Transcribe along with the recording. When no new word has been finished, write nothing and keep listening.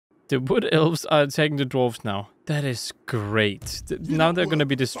The wood elves are attacking the dwarves now. That is great. Now they're gonna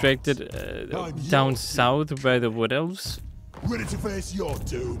be distracted down south by the wood elves. Ready to face your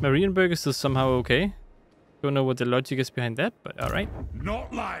doom. Marienburg is still somehow okay. Don't know what the logic is behind that, but alright.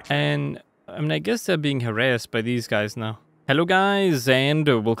 Not like. And I mean, I guess they're being harassed by these guys now. Hello guys, and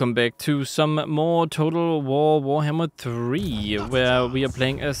welcome back to some more Total War Warhammer 3, where we are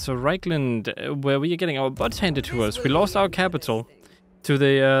playing as Reikland, where we are getting our butts handed to us. We lost our capital to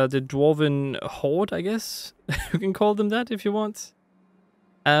the Dwarven Horde, I guess. You can call them that if you want.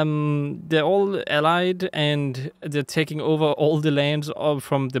 They're all allied, and they're taking over all the lands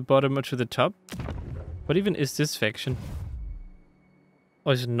from the bottom to the top. What even is this faction?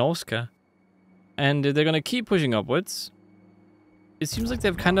 Oh, it's Norska. And they're gonna keep pushing upwards. It seems like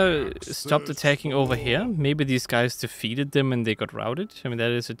they've kind of stopped attacking over here. Maybe these guys defeated them and they got routed. I mean, that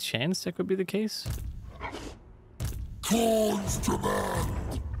is a chance that could be the case.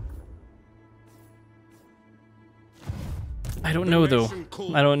 I don't know, though.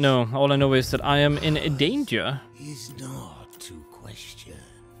 I don't know. All I know is that I am in danger. Is not to question.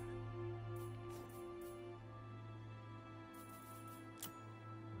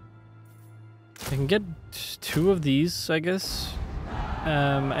 I can get 2 of these, I guess.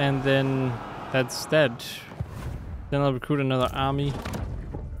 And then that's that. Then I'll recruit another army.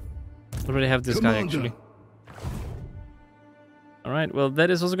 I already have this guy, actually. Alright, well,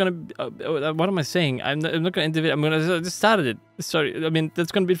 that is also gonna be, what am I saying? I'm not gonna end the video. I'm gonna just started it. Sorry, I mean,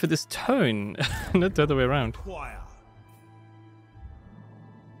 that's gonna be for this turn, not the other way around.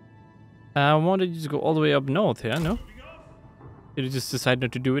 I wanted you to go all the way up north here, no? Did you just decide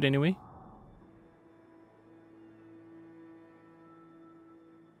not to do it anyway?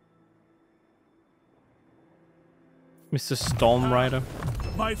 Mr. Storm Rider.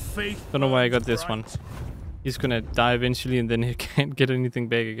 My faith. Don't know why I got this one. He's gonna die eventually and then he can't get anything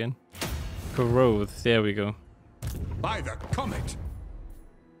back again. Corrode, there we go. By the comet.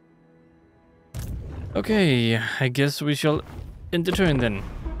 Okay, I guess we shall end the turn then.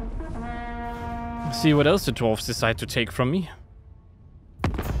 See what else the dwarves decide to take from me.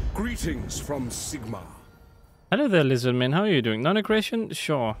 Greetings from Sigma. Hello there, lizardman. How are you doing? Non-aggression?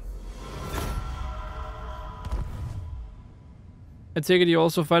 Sure. I take it you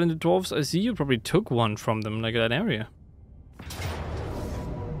also fighting the dwarves? I see you probably took one from them, like that area.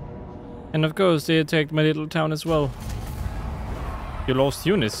 And of course, they attacked my little town as well. You lost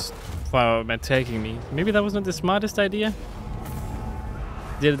units for attacking me. Maybe that was not the smartest idea.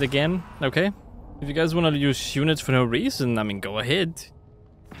 Did it again? Okay. If you guys want to use units for no reason, I mean, go ahead.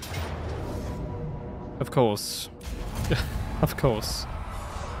 Of course. Of course.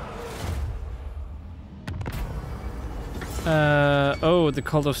 Oh, the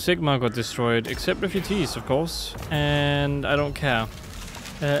Cult of Sigma got destroyed, except refugees, of course, and I don't care.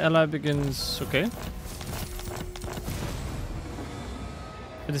 Ally begins, okay.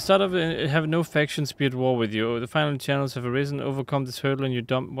 At the start of it, have no factions be at war with you. The final channels have arisen, overcome this hurdle, and you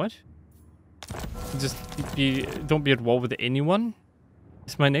dump. What? Just don't be at war with anyone?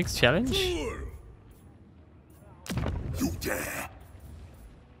 Is my next challenge? You dare?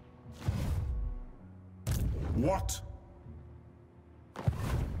 What?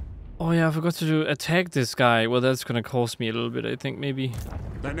 Oh yeah, I forgot to attack this guy. Well, that's gonna cost me a little bit, I think, maybe.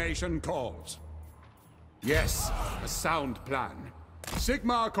 The nation calls. Yes, a sound plan.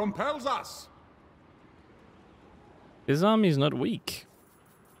 Sigma compels us. His army is not weak.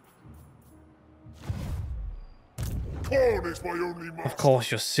 Corn is my only master. Of course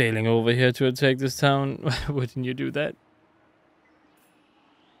you're sailing over here to attack this town. Why wouldn't you do that?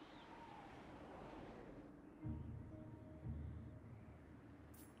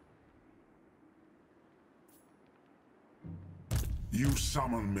 You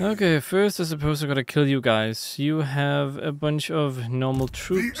summon me. Okay, first I suppose I gotta kill you guys. You have a bunch of normal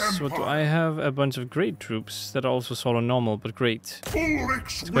troops. What do I have? A bunch of great troops that are also sort of normal, but great.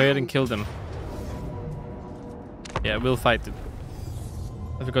 Let's go ahead and kill them. Yeah, we'll fight them.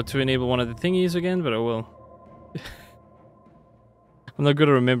 I forgot to enable one of the thingies again, but I will. I'm not good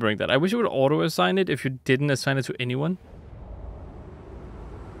at remembering that. I wish it would auto-assign it if you didn't assign it to anyone.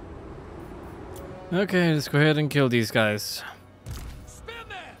 Okay, let's go ahead and kill these guys.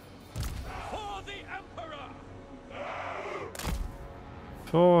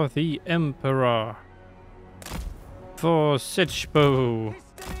 For the Emperor. For Sitchbow.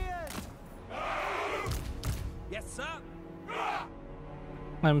 Yes, sir.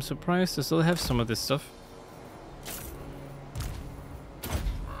 I'm surprised to still have some of this stuff.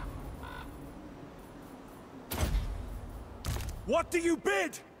 What do you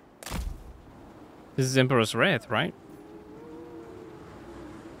bid? This is Emperor's Wrath, right?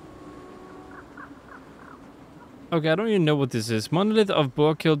 Okay, I don't even know what this is. Monolith of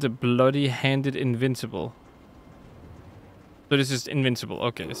Borkill the Bloody-Handed Invincible. So this is invincible.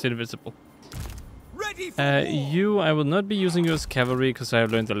 Okay, it's invincible. Ready for war. You, I will not be using you as cavalry because I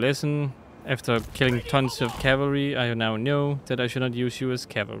have learned a lesson. After killing tons of cavalry, I now know that I should not use you as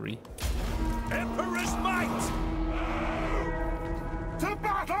cavalry. Emperor's might. To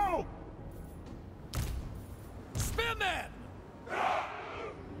battle! Spearmen.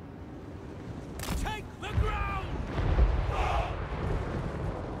 Take the ground.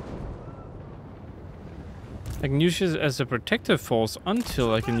 I can use you as a protective force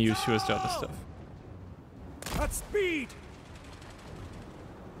until I can use you as the other stuff. At speed.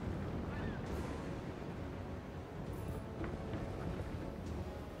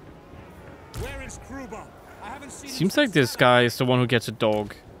 Where is Kruber? I haven't seen him Seems like this guy is the one who gets a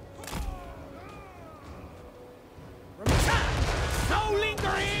dog. No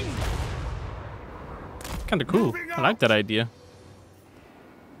lingering. Kinda cool. I like that idea.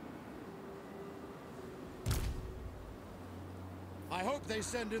 I hope they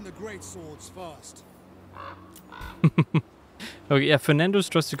send in the great swords first. Okay, yeah, Fernando's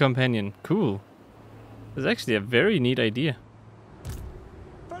trusted companion. Cool. That's actually a very neat idea.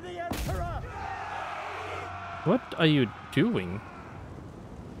 For the Emperor. What are you doing?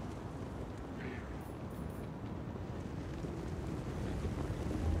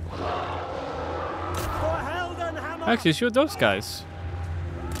 For Heldenhammer. Actually, shoot those guys.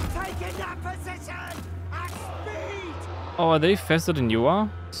 Taking that position. At speed. Oh, are they faster than you are?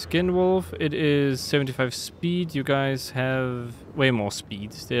 Skinwolf, it is 75 speed. You guys have way more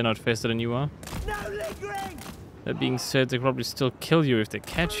speed. They're not faster than you are. No lingering. That being said, they probably still kill you if they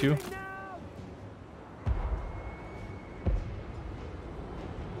catch you.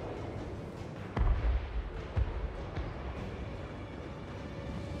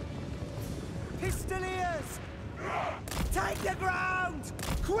 Pistoliers! Take the ground!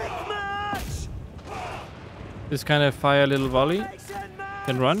 Quick march! Just kind of fire a little volley, Formation march!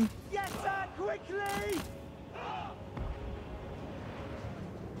 then run. Yes, sir! Quickly!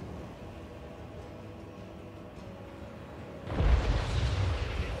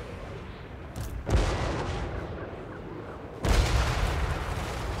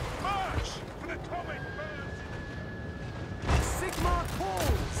 March for the atomic burst! Sigma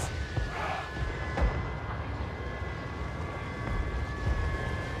calls!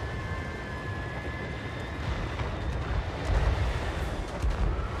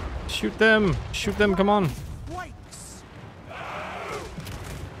 Shoot them! Shoot them, come on! Wakes!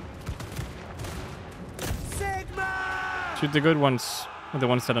 Sigma! Shoot the good ones. Or the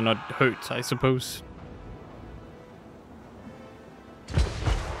ones that are not hurt, I suppose.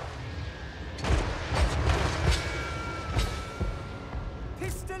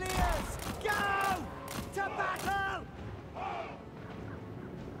 Pistoliers! Go! To battle!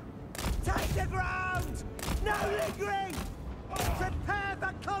 Take the ground! No lingering! Prepare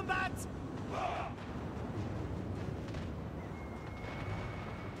for combat!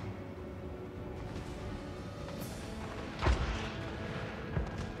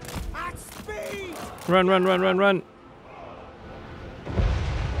 At speed! Run, run, run, run, run!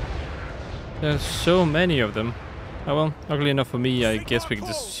 There's so many of them. Oh well, luckily enough for me, I guess we can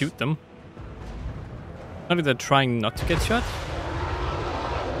just shoot them. Not that they're trying not to get shot.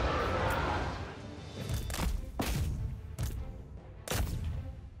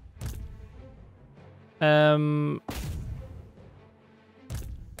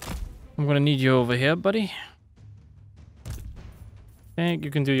 I'm gonna need you over here, buddy. Okay, you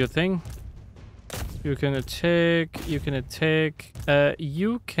can do your thing. You can attack, you can attack,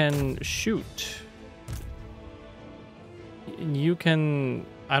 you can shoot. You can,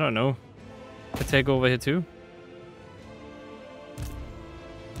 I don't know, attack over here too.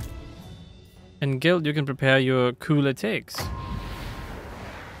 And Guild, you can prepare your cool attacks.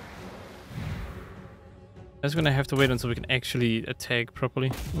 That's gonna have to wait until we can actually attack properly.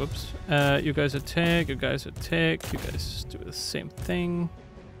 Whoops. You guys attack, you guys attack, you guys do the same thing.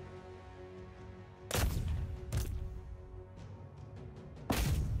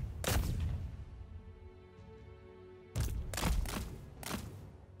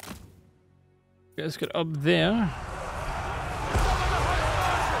 You guys get up there.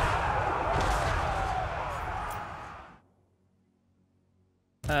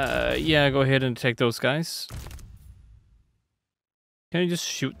 Yeah, go ahead and attack those guys. Can you just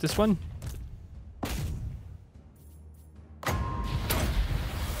shoot this one? I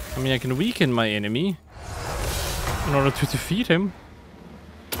mean, I can weaken my enemy in order to defeat him.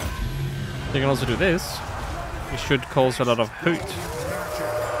 They can also do this. It should cause a lot of hurt.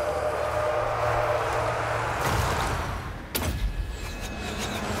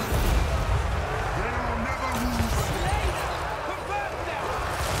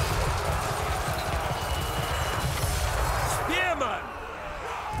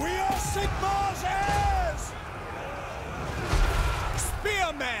 Sigmar's heirs!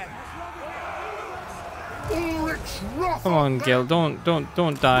 Spearmen! Ulrich's wrath Come on, Gil, don't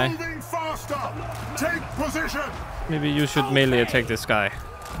die. Moving faster! Take position! Maybe you should melee attack this guy.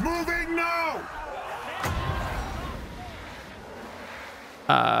 Moving now!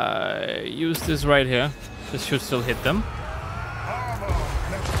 Use this right here. This should still hit them.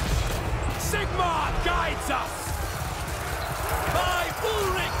 Sigmar guides us! By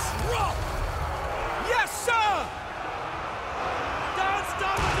Ulrich's wrath! Yes, sir! Don't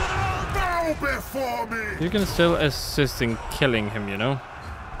stop until they're all Bow before me! You can still assist in killing him, you know?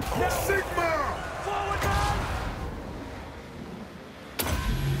 Sigmar! forward, man!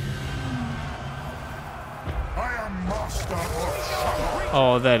 I am master of Shadow!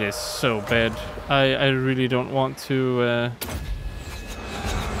 Oh, that is so bad. I really don't want to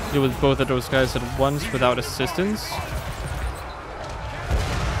deal with both of those guys at once without assistance.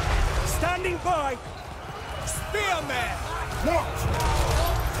 Standing by! Spearmen! What?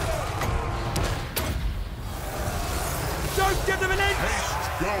 Don't give them an inch! Haste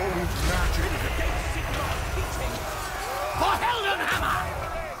gold magic! For Heldenhammer!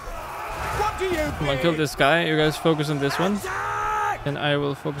 What do you Come on, kill this guy. You guys focus on this one. Attack! And I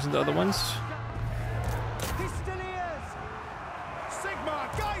will focus on the other ones. Pistoliers!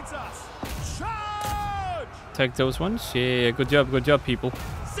 Sigmar guides us! Charge! Attack those ones. Yeah, good job, people.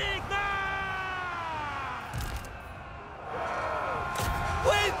 Sigmar!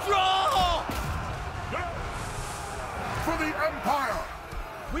 Withdraw! For the Empire!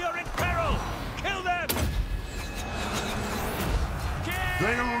 We are in peril! Kill them!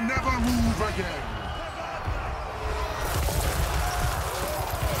 They'll never move again!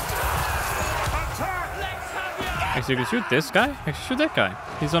 Attack! Let's have ya! Actually, you can shoot this guy. Actually, shoot that guy.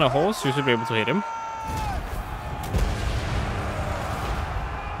 He's on a horse. You should be able to hit him.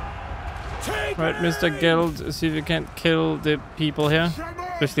 Take Right, Mr. Geld, see if you can't kill the people here.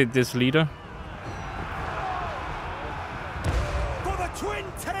 Especially this leader. For the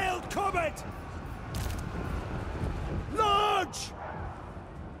twin-tailed comet! Large!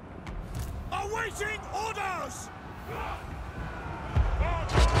 Awaiting orders!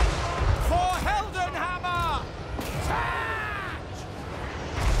 For Heldenhammer! Charge!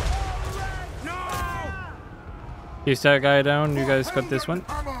 No! He's that guy down. You guys got this one.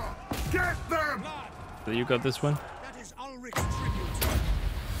 Hammer! Get them! So you got this one. That is Ulrich's tribute.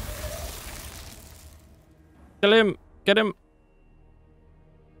 Kill him! Get him!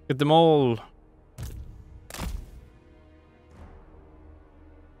 Get them all!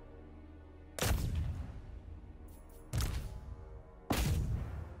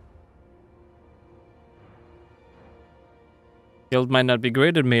 Guild might not be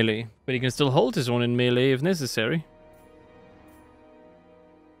great at melee, but he can still hold his own in melee if necessary.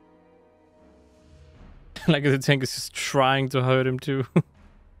 Like the tank is just trying to hurt him too.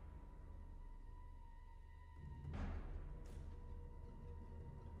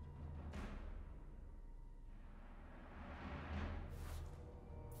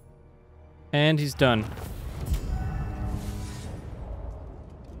 And he's done.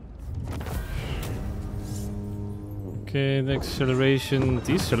 Okay, the acceleration,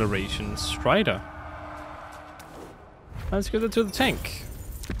 deceleration, Strider. Let's give it to the tank.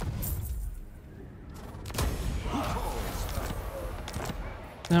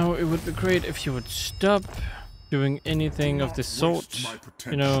 Now, it would be great if you would stop doing anything of this sort.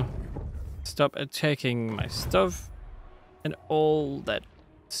 You know, stop attacking my stuff and all that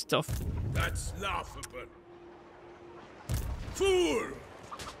stuff. That's laughable. Fool!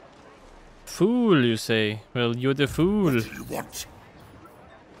 Fool, you say? Well, you're the fool. What do you want?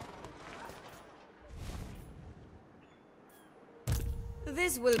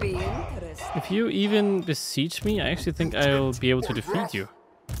 This will be interesting. If you even besiege me, I actually think I'll be able to defeat you.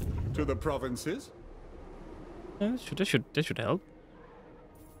 To the provinces? Yeah, that should help.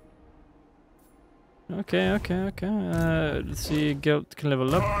 Okay. Let's see, Guild can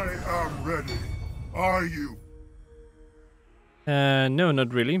level up. I am ready. Are you? No,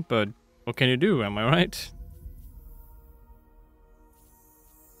 not really, but what can you do, am I right?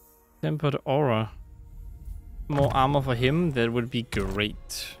 Tempered aura. More armor for him, that would be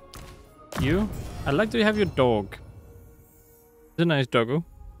great. You? I'd like to have your dog. It's a nice doggo.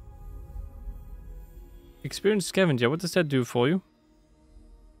 Experienced scavenger, what does that do for you?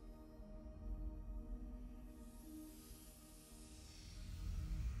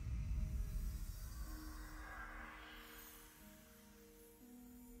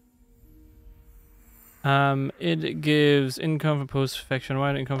 It gives income from post-faction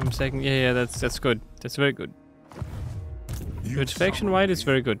wide, income from second. Yeah, that's good. That's very good. If it's faction wide, it's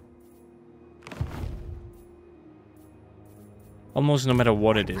very good. Almost no matter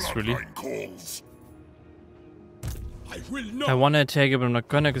what it is, really. Calls. I will not. I want to attack it, but I'm not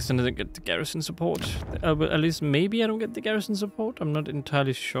gonna, because then I don't get the garrison support. But at least maybe I don't get the garrison support. I'm not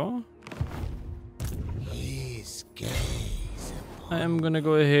entirely sure. I am gonna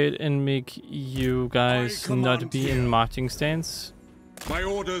go ahead and make you guys not be in marching stance. My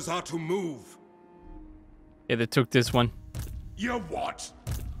orders are to move. Yeah, they took this one. You what?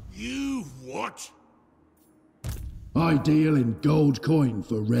 You what? I deal in gold coin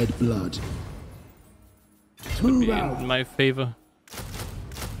for red blood. Would be in my favor.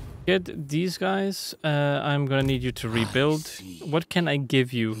 Get these guys. I'm gonna need you to rebuild. What can I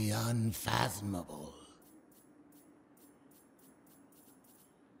give you? The unfathomable.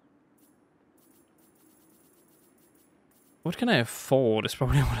 What can I afford is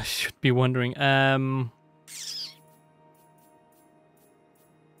probably what I should be wondering.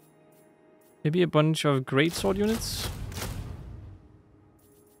 Maybe a bunch of greatsword units.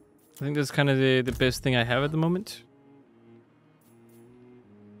 I think that's kind of the best thing I have at the moment.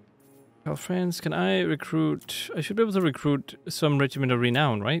 Karl, Franz, can I recruit? I should be able to recruit some regiment of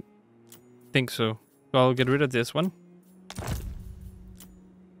renown, right? Think so. So I'll get rid of this one.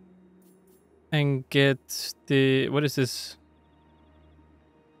 And get the... What is this?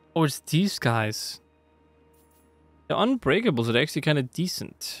 Oh, it's these guys. The unbreakables are actually kind of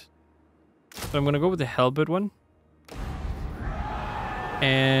decent. So I'm gonna go with the halberd one.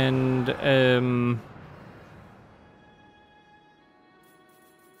 And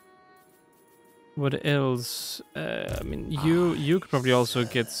what else? I mean, you could probably also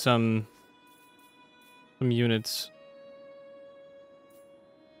get some units.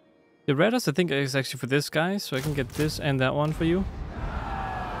 The Raiders, I think, is actually for this guy, so I can get this and that one for you.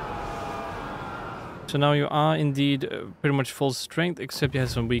 So now you are indeed pretty much full strength, except you have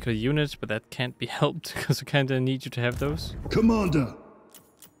some weaker units, but that can't be helped because I kind of need you to have those. Commander!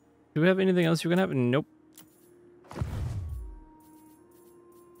 Do we have anything else you can have? Nope.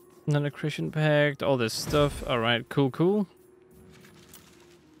 Non-accretion pact, all this stuff. Alright, cool, cool.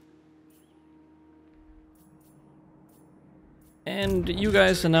 And you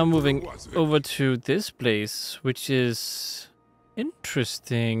guys are now moving over to this place, which is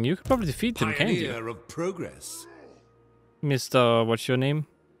interesting. You could probably defeat them, can't you? Pioneer of progress. Mr. What's your name?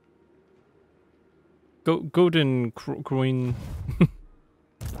 Golden Queen.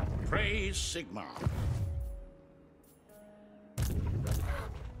 Praise Sigmar.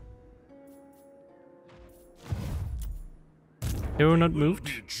 They were not moved.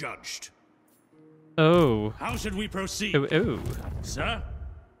 Be judged. Oh. How should we proceed? Oh. Sir?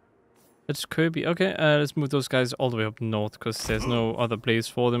 That's Kirby. Okay, let's move those guys all the way up north, because there's no other place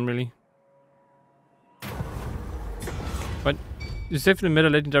for them, really. But you saved the meta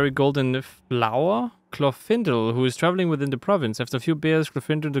legendary golden flower, Clofindel, who is traveling within the province. After a few bears,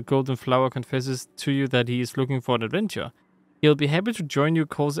 Clofindel the golden flower confesses to you that he is looking for an adventure. He'll be happy to join your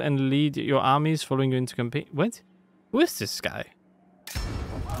cause and lead your armies following you into campaign. What? Who is this guy?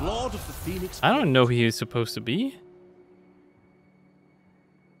 Lord of the Phoenix. I don't know who he is supposed to be.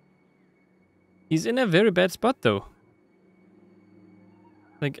 He's in a very bad spot, though.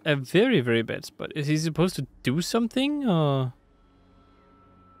 Like, a very, very bad spot. Is he supposed to do something, or...?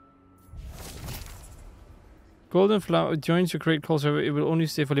 Golden flower joins your great cause, however, it will only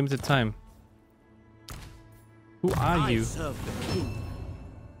stay for limited time. Who are you?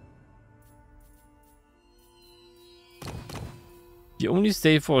 You only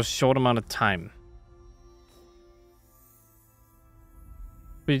stay for a short amount of time.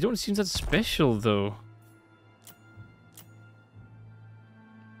 But you don't seem that special, though.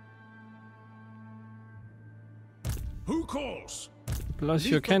 Who calls? Plus,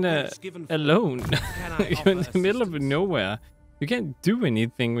 you're kind of alone. You're in the middle of nowhere. You can't do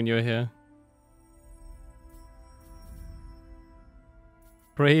anything when you're here.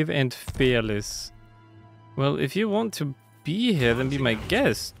 Brave and fearless. Well, if you want to be here, then be my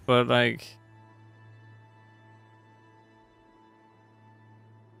guest. But, like...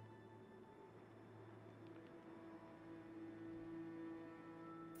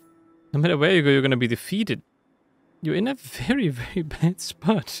 no matter where you go, you're gonna be defeated. You're in a very, very bad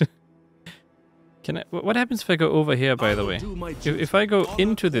spot. Can I... what happens if I go over here, by the way? If I go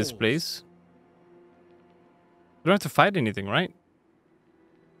into this place... I don't have to fight anything, right?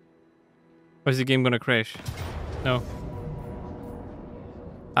 Or is the game gonna crash? No.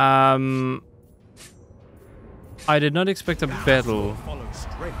 I did not expect a battle.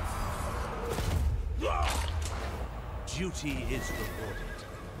 Duty is rewarded.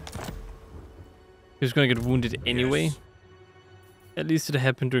 He's gonna get wounded anyway. Yes. At least it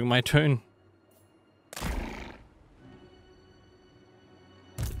happened during my turn.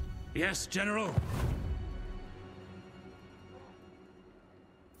 Yes, General.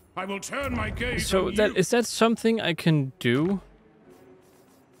 I will turn my gaze So on that you. is that something I can do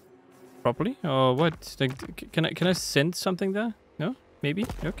properly, or what? Like, can I send something there? No, maybe.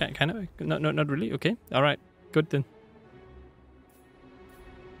 Okay, kind of. No, not really. Okay, all right, good then.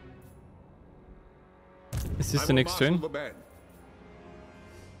 Is this the next turn?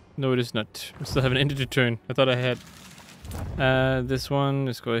 No, it is not. I still haven't ended the turn. I thought I had. This one.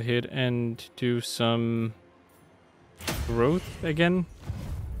 Let's go ahead and do some growth again.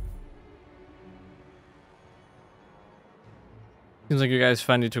 Seems like you guys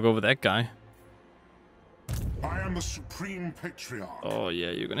finally took over that guy. I am the Supreme Patriarch. Oh yeah,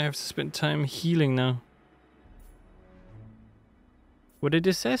 you're gonna have to spend time healing now. What a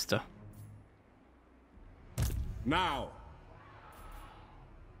disaster. Now.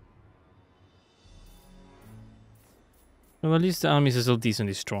 Well, at least the armies are still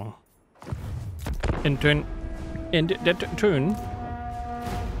decently strong. And turn... And that turn...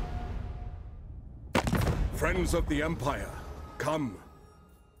 Friends of the Empire, come.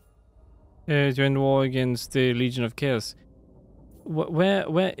 Join war against the Legion of Chaos.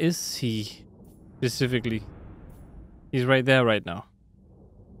 Where is he specifically? He's right there right now.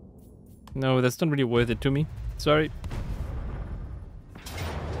 No, that's not really worth it to me. Sorry.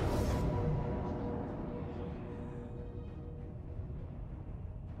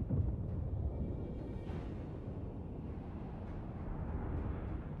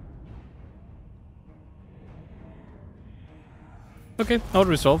 Okay, I'll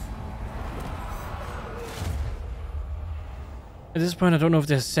resolve. At this point, I don't know if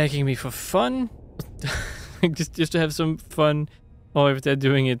they're sacking me for fun, just to have some fun, or if they're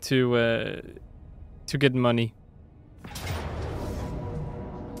doing it to get money.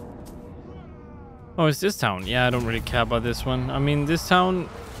 Oh, it's this town. Yeah, I don't really care about this one. I mean, this town,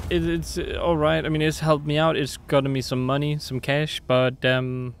 it's all right. I mean, it's helped me out. It's gotten me some money, some cash, but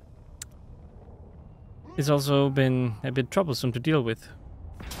it's also been a bit troublesome to deal with.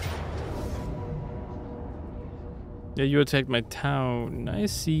 Yeah, you attacked my town. I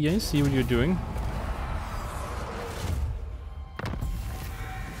see what you're doing.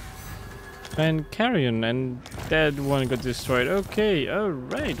 And Carrion, and that one got destroyed. Okay,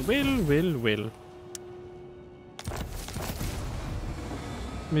 alright. Will.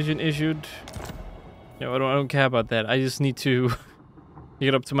 Mission issued. No, I don't care about that. I just need to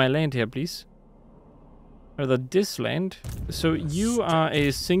get up to my land here, please. Rather, this land. So you are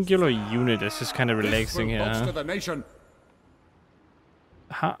a singular unit that's just kind of relaxing here. Huh? The nation.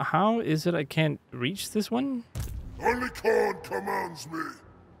 How is it I can't reach this one? Only Karl commands me.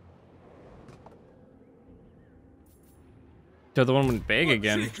 The other one went big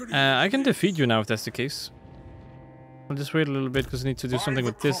again. I can defeat you now if that's the case. I'll just wait a little bit because I need to do something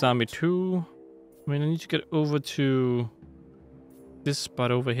with this army too. I mean, I need to get over to this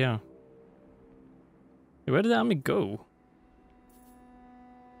spot over here. Where did the army go?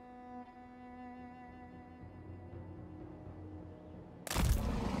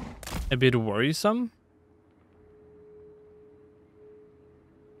 A bit worrisome.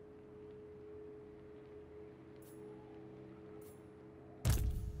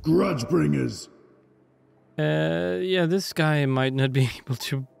 Grudge bringers. Yeah, this guy might not be able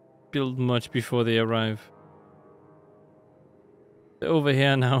to build much before they arrive. They're over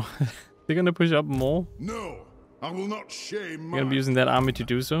here now. They're gonna push up more. No, I will not shame. You're gonna be using that army to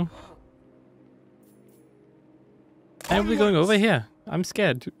do so. And we're going over here. I'm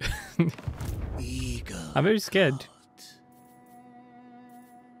scared. I'm very scared.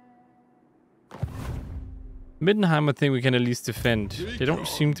 Middenheim, I think we can at least defend. They don't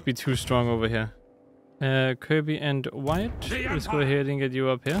seem to be too strong over here. Kirby and Wyatt, let's go ahead and get you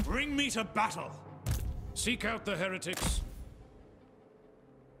up here. Bring me to battle. Seek out the heretics.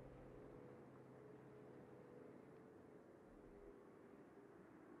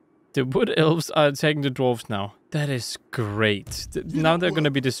 The wood elves are attacking the dwarves now. That is great. Now they're going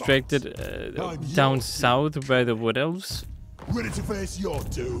to be distracted down south by the wood elves. Ready to face your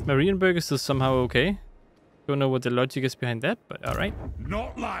doom. Marienburg is still somehow okay. Don't know what the logic is behind that, but alright.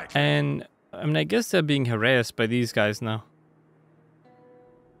 Not like. And I mean, I guess they're being harassed by these guys now.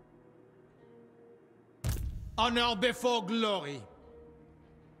 Honor before glory.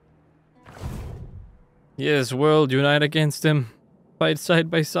 Yes, world, unite against them. Fight side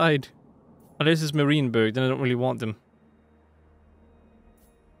by side. Unless it's Marienburg, then I don't really want them.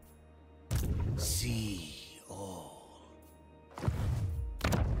 See all.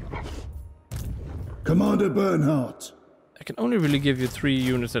 Commander Bernhardt. I can only really give you 3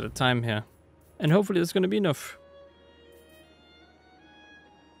 units at a time here. And hopefully that's going to be enough.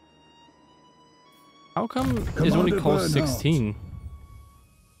 How come it's only cost 16?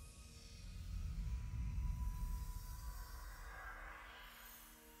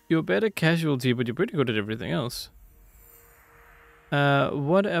 You're a better casualty, but you're pretty good at everything else.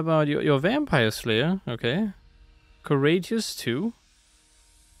 What about your vampire slayer? Okay. Courageous too.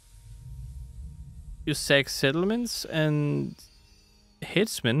 You sack settlements and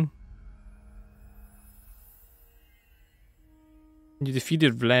headsman. You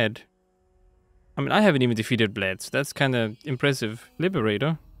defeated Vlad. I mean, I haven't even defeated Vlad, so that's kind of impressive.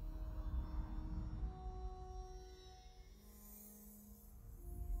 Liberator.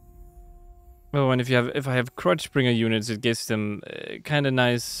 Oh, and if I have Crutchbringer units, it gives them kind of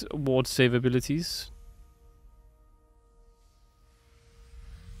nice ward save abilities.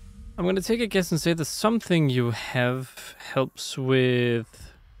 I'm gonna take a guess and say that something you have helps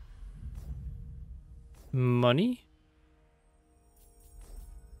with money.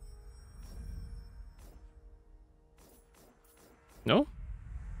 No?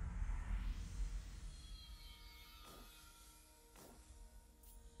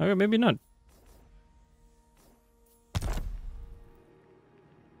 Okay, maybe not.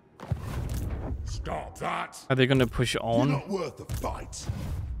 Stop that! Are they gonna push on? You're not worth the fight.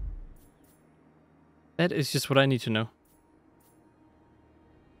 That is just what I need to know.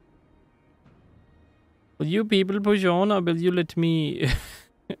 Will you people push on, or will you let me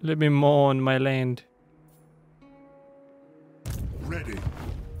let me mourn my land? Ready.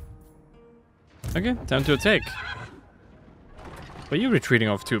 Okay, time to attack. Are you retreating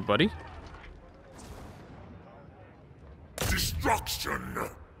off too, buddy? Destruction.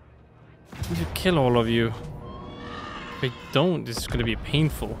 I need to kill all of you. If I don't, this is gonna be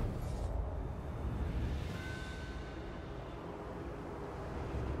painful.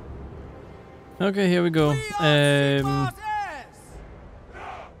 Okay, here we go.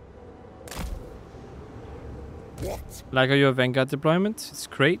 What? Like your Vanguard deployment, it's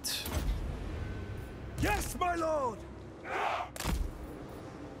great. Yes, my lord.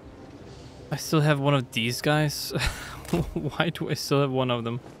 I still have one of these guys. Why do I still have one of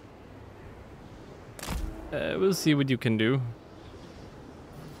them? We'll see what you can do.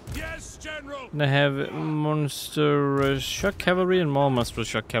 Yes, General. And I have monstrous shock cavalry and more monstrous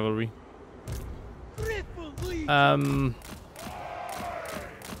shock cavalry.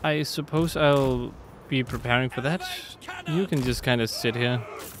 I suppose I'll be preparing for that. You can just kind of sit here.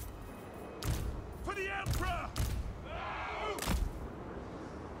 For the Emperor.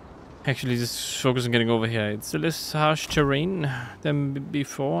 Actually, just focus on getting over here. It's a less harsh terrain than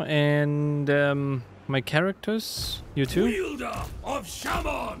before, and my characters, you too. Wielder of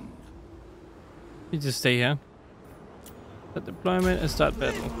Shaman. You just stay here. Start deployment and start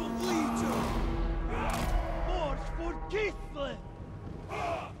battle.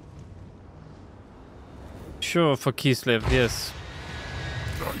 Sure, for Kislev, yes.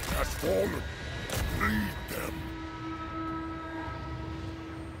 Night has fallen. Lead them.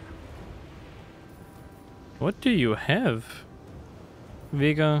 What do you have?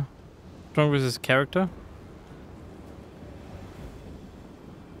 Vega, strong versus character.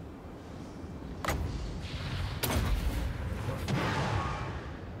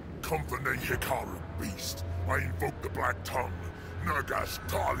 Company Hikaru beast. I invoke the Black Tongue. Nagas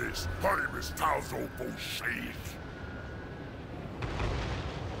Talis, Harimus Tauzo Bolshevik.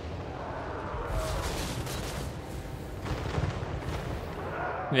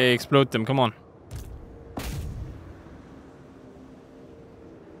 Yeah, explode them, come on.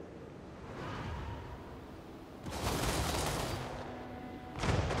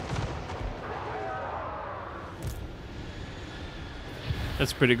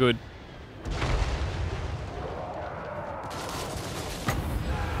 That's pretty good.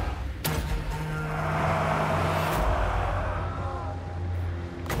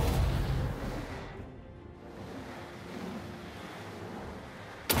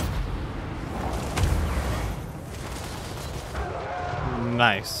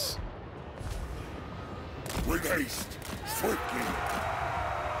 Nice. With haste, swiftly.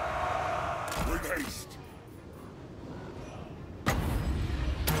 With haste.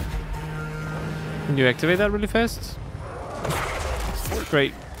 Can you activate that really fast? Swiftly.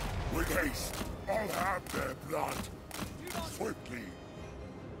 Great. With haste, I'll have their blood. Swiftly.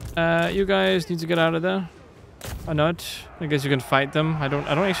 You guys need to get out of there. Or not. I guess you can fight them. I don't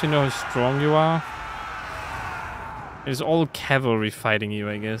actually know how strong you are. It's all cavalry fighting you,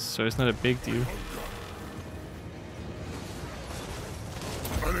 I guess, so it's not a big deal.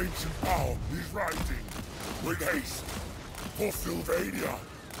 An ancient power is rising. With haste. For Sylvania.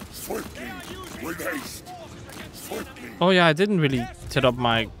 Swiftly. With haste. Swiftly. Oh yeah, I didn't really set up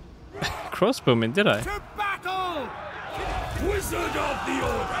my crossbowman, did I? To battle! Wizard of the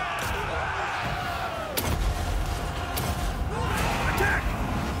Order! Attack!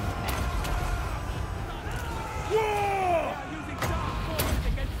 War!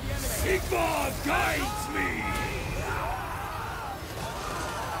 Sigmar guides me!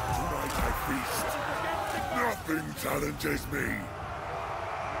 Tonight I feast. Nothing challenges me.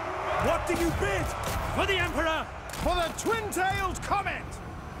 What do you bid? For the Emperor! For the twin-tailed comet!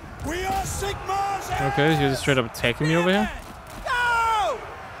 We are Sigmar's heirs! Okay, so you're just straight up attacking me over here? Go!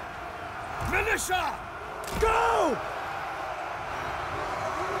 Militia! Go!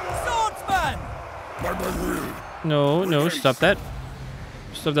 Swordsman! By my will. No, no, stop that.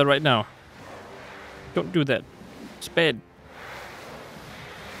 Stop that right now. Don't do that. It's bad.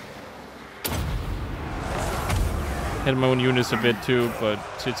 Hit my own units a bit too, but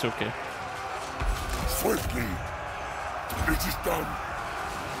it's okay. Swiftly. It is done.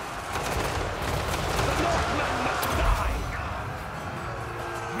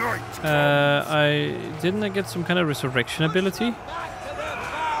 Night. Didn't I get some kind of resurrection ability?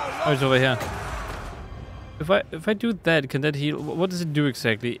 Oh, it's over here. If I do that, can that heal? What does it do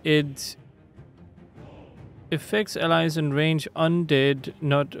exactly? It affects allies in range undead,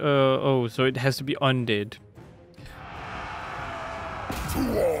 not oh, so it has to be undead. To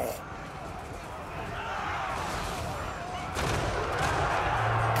war.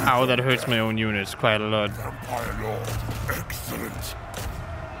 Ow, that hurts my own units quite a lot. Vampire Lord. Excellent.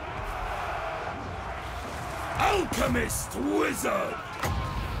 Alchemist wizard!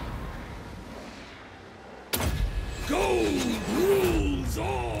 Gold rules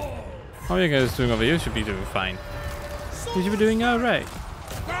all! How are you guys doing over here? You should be doing fine. You should be doing alright.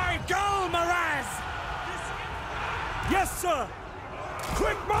 By Gul Maraz! Yes, sir!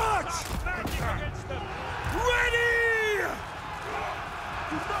 Quick march! Ready!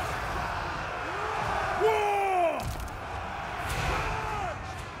 War!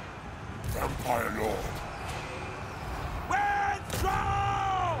 Vampire Lord.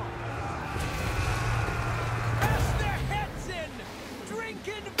 Withdraw! Cast their heads in! Drink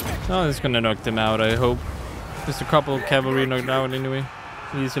in victory! Oh, it's gonna knock them out, I hope. Just a couple of cavalry knocked out anyway.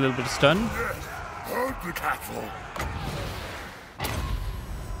 He's a little bit stunned. Yes. Herd the cattle.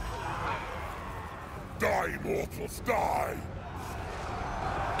 Die, mortals, die.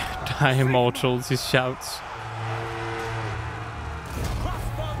 Die, immortals, he shouts.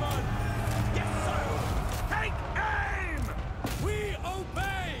 Crossbowman! Yes, sir! Take aim! We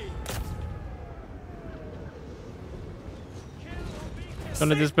obey! Don't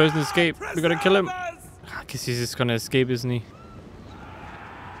let this person escape. We gotta kill him. I guess he's just gonna escape, isn't he?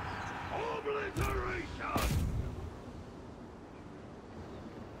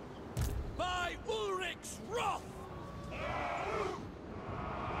 By Ulrich's wrath!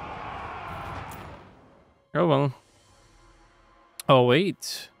 Oh well. Oh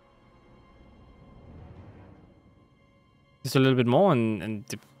wait. Just a little bit more and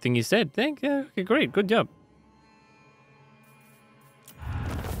the thing he said. Yeah, okay, great, good job.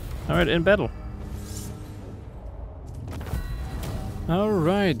 Alright, in battle.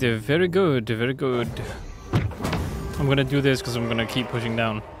 Alright, very good, very good. I'm gonna do this because I'm gonna keep pushing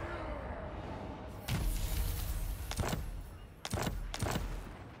down.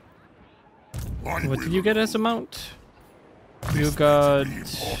 What did you get as a mount? You got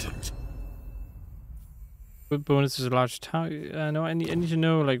good bonuses, a large tower. No, I need to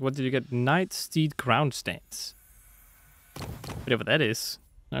know, like, what did you get? Knight, steed, ground stance. Whatever that is.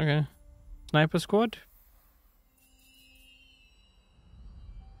 Okay. Sniper squad.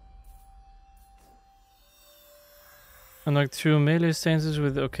 Unlock 2 melee stances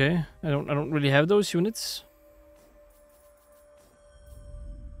with. Okay, I don't really have those units.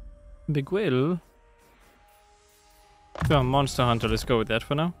 Big whale. Sure, monster hunter. Let's go with that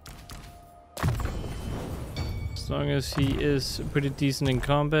for now. As long as he is pretty decent in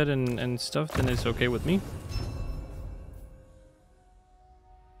combat and stuff, then it's okay with me.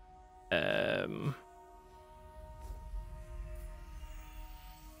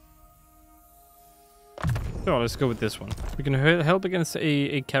 Sure, let's go with this one. We can help against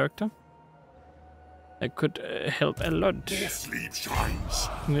a character. That could help a lot. Your sleep shines.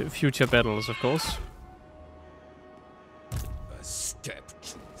 In future battles, of course. A step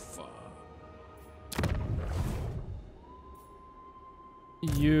too far.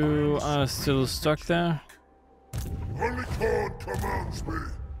 You are still stuck there. Only Karl commands me.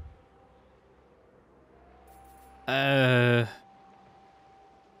 I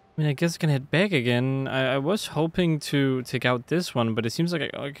mean, I guess I can head back again. I was hoping to take out this one, but it seems like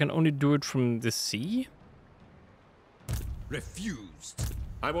I can only do it from the sea. Refused.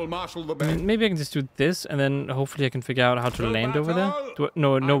 I will marshal the I band. mean, maybe I can just do this, and then hopefully I can figure out how to land over there.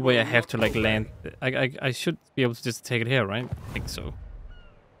 No way I have to like land. I should be able to just take it here, right? I think so.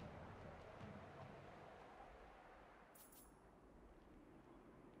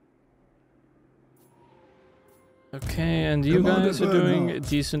 Okay, and you guys are doing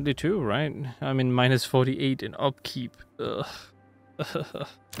decently too, right? I mean, minus 48 in upkeep. Ugh.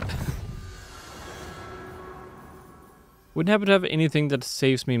 Wouldn't happen to have anything that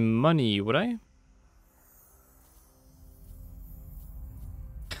saves me money, would I?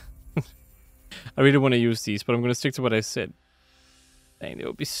 I really want to use these, but I'm going to stick to what I said. Dang, they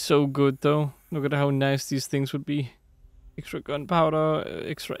would be so good, though. Look at how nice these things would be. Extra gunpowder,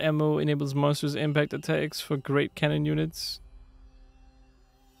 extra ammo, enables monsters' impact attacks for great cannon units.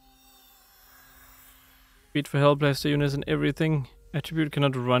 Speed for Hellblaster units and everything. Attribute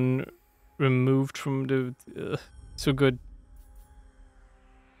cannot run removed from the... so good.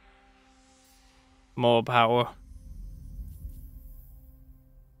 More power.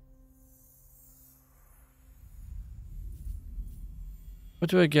 What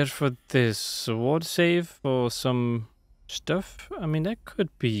do I get for this? A ward save for some stuff? I mean, that could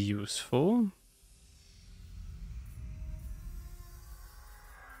be useful.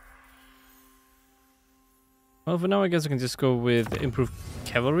 Well, for now, I guess I can just go with improved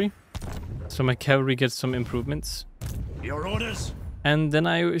cavalry. So my cavalry gets some improvements. Your orders? And then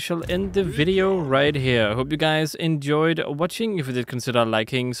I shall end the video right here. Hope you guys enjoyed watching. If you did, consider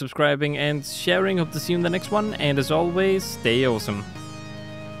liking, subscribing, and sharing. Hope to see you in the next one. And as always, stay awesome.